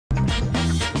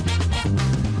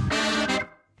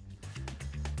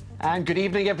And good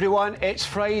evening, everyone. It's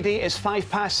Friday, it's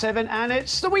 7:05, and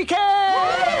it's the weekend!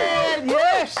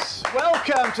 Yes!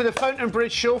 Welcome to the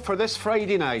Fountainbridge Show for this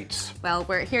Friday night. Well,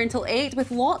 we're here until 8 with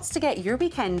lots to get your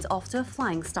weekend off to a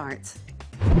flying start.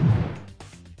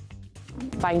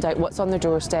 Find out what's on their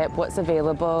doorstep, what's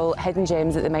available, hidden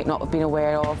gems that they might not have been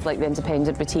aware of, like the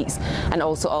independent boutiques, and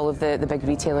also all of the big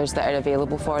retailers that are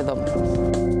available for them.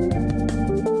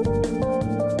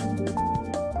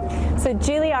 So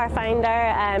Julie, our founder,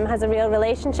 has a real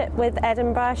relationship with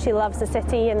Edinburgh. She loves the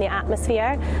city and the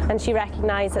atmosphere, and she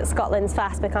recognised that Scotland's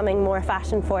fast becoming more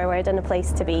fashion forward and a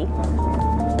place to be.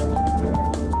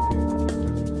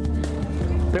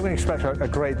 I think we can expect a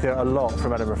great deal, a lot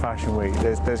from Edinburgh Fashion Week.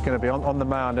 There's going to be on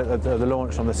demand at the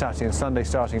launch on the Saturday and Sunday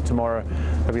starting tomorrow.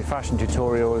 There'll be fashion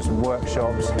tutorials and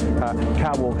workshops,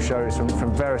 catwalk shows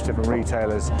from various different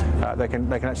retailers. They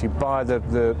can actually buy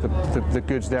the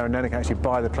goods there and then. They can actually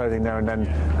buy the clothing there and then,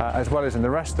 as well as in the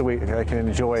rest of the week they can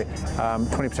enjoy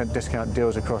 20% discount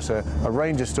deals across a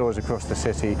range of stores across the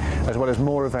city, as well as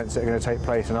more events that are going to take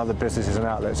place in other businesses and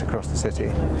outlets across the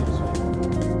city.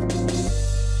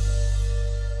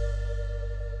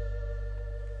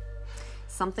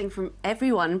 Something from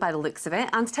everyone by the looks of it.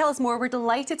 And to tell us more, we're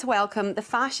delighted to welcome the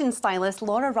fashion stylist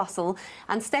Laura Russell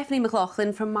and Stephanie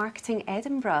McLaughlin from Marketing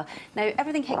Edinburgh. Now,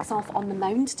 everything kicks off on the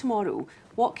Mound tomorrow.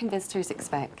 What can visitors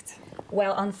expect?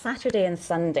 Well, on Saturday and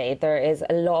Sunday, there is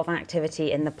a lot of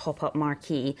activity in the pop-up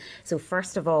marquee. So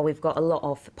first of all, we've got a lot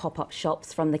of pop-up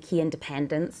shops from the key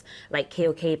independents, like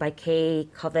KOK by K,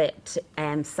 Covet,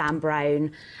 Sam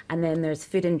Brown, and then there's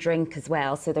food and drink as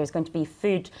well. So there's going to be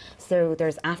food. So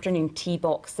there's afternoon tea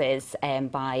boxes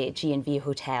by G&V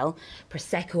Hotel,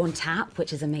 Prosecco on tap,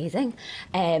 which is amazing.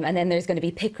 And then there's going to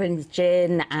be Pickering's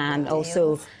gin and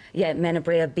also... Yeah,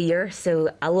 Menabrea beer, so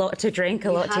a lot to drink,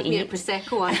 a lot to eat.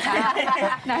 Prosecco on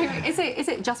tap. Now, is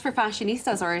it just for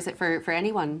fashionistas or is it for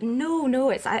anyone?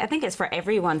 No, I think it's for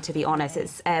everyone, to be honest.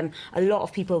 It's a lot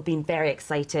of people have been very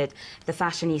excited, the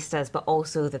fashionistas, but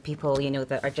also the people, you know,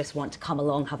 that are just want to come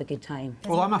along, have a good time.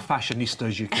 Well, I'm a fashionista,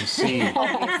 as you can see.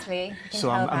 Obviously.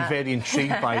 So I'm very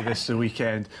intrigued by this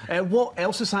weekend. What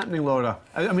else is happening, Laura?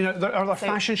 I mean, are there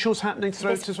fashion shows happening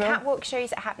throughout as well? Catwalk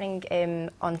shows are happening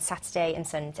on Saturday and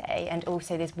Sunday. And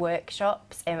also there's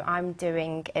workshops. I'm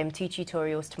doing 2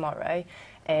 tutorials tomorrow,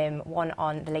 one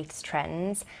on the latest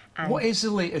trends. And what is the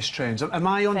latest trends? Am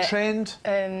I on trend?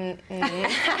 Why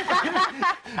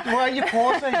are you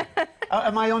pausing?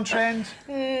 Am I on trend?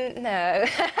 No.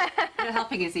 You're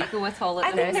helping his ego at all I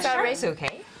at the think moment. the shirt's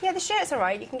okay. Yeah, the shirt's all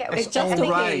right. You can get It's just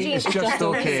all right. It's just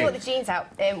okay. Sort the jeans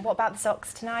out. What about the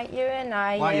socks tonight, Ewan?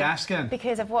 Why are you asking?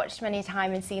 Because I've watched many a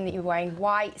time and seen that you're wearing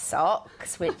white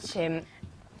socks, which...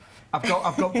 I've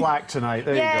got black tonight.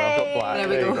 There you go. I've got black. There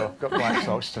we go. Got black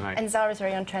socks tonight. And Zara's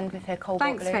very on trend with her cobalt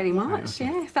Thanks blue. very much.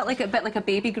 Yeah, felt like a bit like a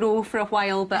baby grow for a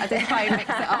while, but I did try and mix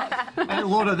it up.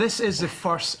 Laura, this is the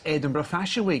first Edinburgh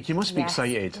Fashion Week. You must be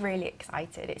excited. Really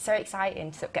excited. It's so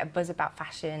exciting to sort of get a buzz about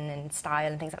fashion and style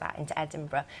and things like that into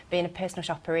Edinburgh. Being a personal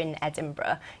shopper in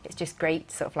Edinburgh, it's just great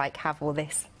to sort of like have all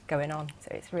this going on. So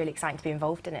it's really exciting to be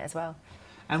involved in it as well.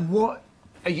 And what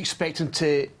are you expecting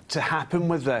to happen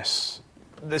with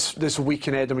this week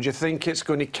in Edinburgh? Do you think it's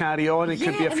going to carry on? It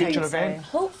could be a future event?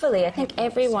 Hopefully. I think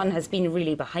everyone has been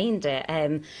really behind it.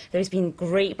 There's been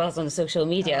great buzz on social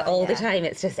media all the time.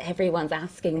 It's just everyone's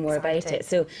asking more about it.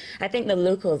 So I think the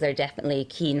locals are definitely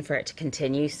keen for it to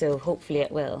continue, so hopefully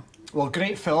it will. Well,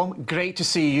 great film. Great to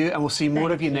see you, and we'll see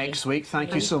more of you next week.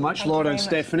 Thank you so much, Laura and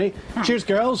Stephanie. Cheers,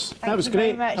 girls. That was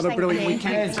great. Have a brilliant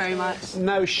weekend. Thanks very much.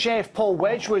 Now, Chef Paul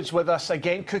Wedgwood's with us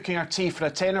again, cooking our tea for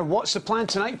a tenner. What's the plan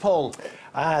tonight, Paul?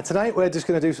 Tonight we're just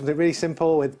going to do something really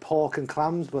simple with pork and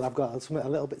clams, but I've got something a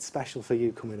little bit special for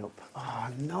you coming up. Oh,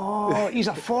 no, he's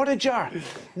a forager.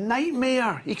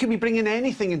 Nightmare. He could be bringing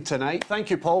anything in tonight. Thank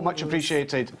you, Paul. Much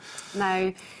appreciated.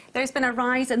 Now, there's been a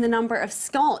rise in the number of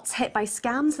Scots hit by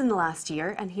scams in the last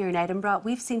year, and here in Edinburgh,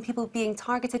 we've seen people being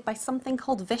targeted by something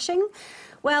called vishing.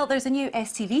 Well, there's a new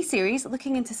STV series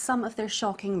looking into some of their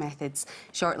shocking methods.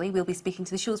 Shortly, we'll be speaking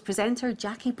to the show's presenter,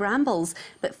 Jackie Brambles.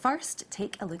 But first,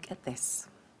 take a look at this.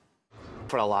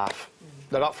 For a laugh.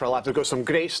 They're up for a laugh. They've got some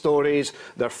great stories.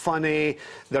 They're funny.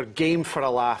 They're game for a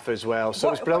laugh as well.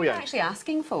 So it's brilliant. What are you actually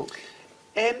asking folk?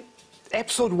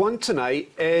 Episode 1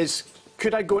 tonight is,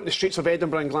 could I go into the streets of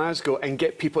Edinburgh and Glasgow and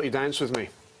get people to dance with me?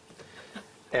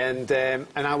 And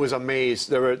I was amazed.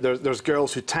 There's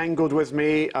girls who tangoed with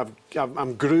me.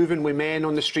 I'm grooving with men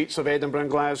on the streets of Edinburgh and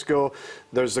Glasgow.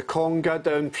 There's the conga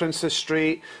down Princess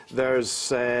Street. There's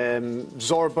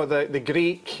Zorba the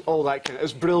Greek, all that kind of...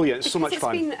 It's brilliant. It's so much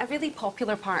fun. It's been a really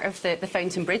popular part of the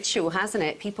Fountainbridge Show, hasn't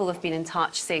it? People have been in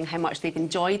touch saying how much they've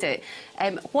enjoyed it.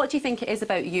 What do you think it is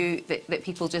about you that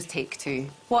people just take to?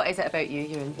 What is it about you,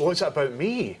 Ewan? What's it about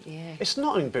me? Yeah. It's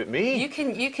nothing about me.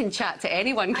 You can chat to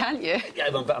anyone, can't you? Yeah,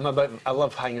 I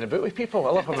love hanging about with people.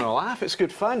 I love having a laugh. It's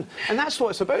good fun. And that's what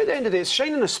it's about at the end of the day. It's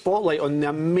shining a spotlight on the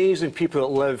amazing people that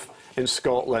live in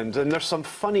Scotland. And there's some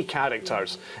funny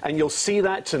characters. And you'll see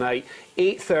that tonight,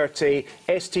 8:30,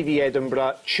 STV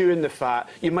Edinburgh, chewing the fat.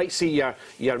 You might see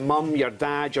your mum, your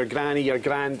dad, your granny, your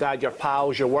granddad, your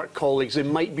pals, your work colleagues. They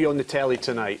might be on the telly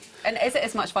tonight. And is it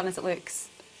as much fun as it looks?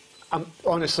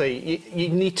 Honestly, you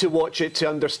need to watch it to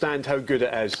understand how good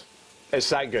it is. It's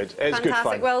that good. It's Fantastic. good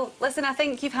fun. Well, listen, I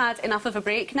think you've had enough of a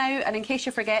break now, and in case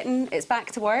you're forgetting, it's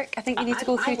back to work. I think you need to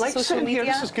go through to social media.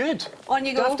 Here. This is good. On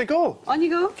you go. Do I have to go? On you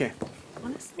go. Okay.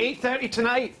 Honestly. 8:30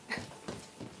 tonight.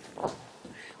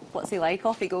 What's he like?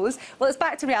 Off he goes. Well, it's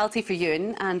back to reality for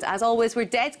Ewan, and as always, we're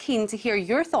dead keen to hear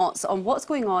your thoughts on what's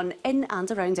going on in and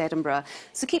around Edinburgh.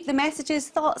 So keep the messages,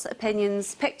 thoughts,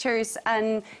 opinions, pictures,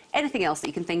 and anything else that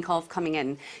you can think of coming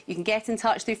in. You can get in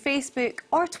touch through Facebook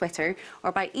or Twitter,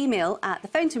 or by email at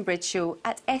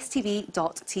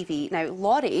thefountainbridgeshow@stv.tv. Now,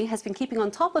 Laurie has been keeping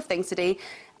on top of things today,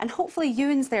 and hopefully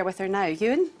Ewan's there with her now.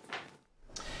 Ewan?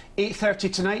 8:30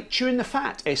 tonight, chewing the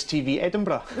fat, STV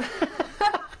Edinburgh.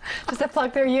 Just a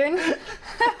plug there, Ewan.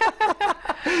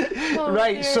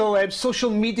 Right, so social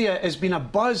media has been a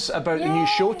buzz about the new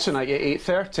show tonight at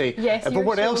 8:30. Yes, but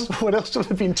what else have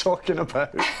we been talking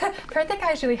about? Heard the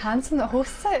guy's really handsome that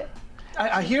hosts it.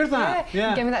 I hear that.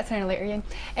 Yeah. Give me that turn later, Ian.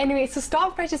 Anyway, so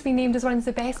Stockbridge has been named as one of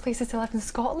the best places to live in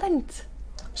Scotland.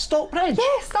 Stockbridge?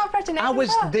 Yes, Stockbridge in Edinburgh. I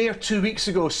was there 2 weeks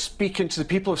ago speaking to the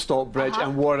people of Stockbridge,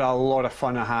 and what a lot of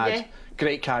fun I had. Yeah.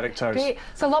 Great characters. Great.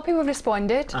 So a lot of people have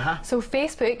responded. So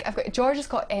Facebook, George has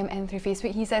got in through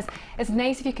Facebook. He says it's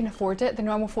nice if you can afford it. The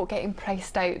normal folk getting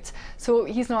priced out. So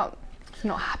he's not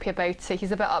happy about it.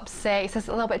 He's a bit upset. He says it's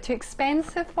a little bit too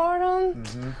expensive for him.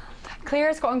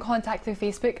 Claire's got in contact through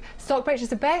Facebook. Stockbridge is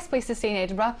the best place to stay in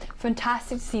Edinburgh.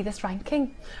 Fantastic to see this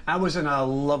ranking. I was in a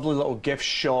lovely little gift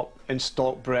shop in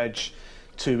Stockbridge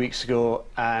 2 weeks ago,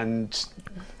 and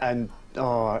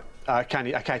oh, I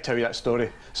can't tell you that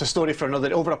story. It's a story for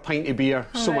another. Over a pint of beer.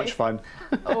 So much fun.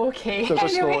 Okay. There's a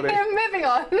story. Moving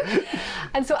on.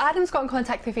 And so Adam's got in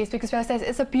contact through Facebook as well. Says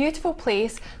it's a beautiful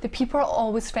place. The people are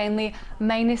always friendly,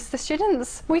 minus the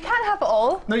students. We can't have it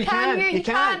all. No, you can't. You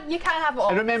can't. You can't have it all.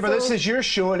 And remember, this is your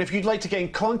show, and if you'd like to get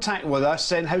in contact with us,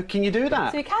 then how can you do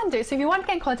that? So you can do. So if you want to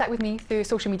get in contact with me through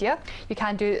social media, you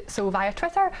can do so via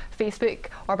Twitter, Facebook,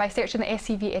 or by searching the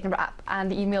STV Edinburgh app. And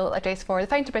the email address for the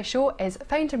Fountainbridge Show is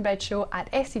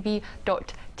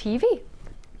fountainbridgeshow@stv.tv.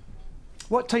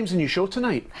 What time's the new show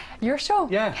tonight? Your show?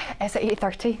 Yeah. It's at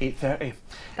 8:30. 8:30.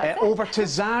 Over to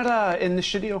Zara in the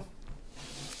studio.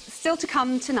 Still to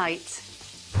come tonight.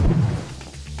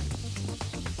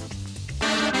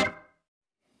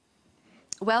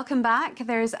 Welcome back.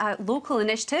 There's a local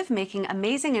initiative making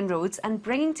amazing inroads and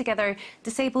bringing together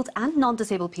disabled and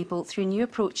non-disabled people through new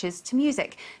approaches to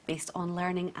music based on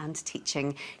learning and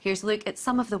teaching. Here's a look at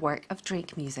some of the work of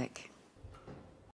Drake Music.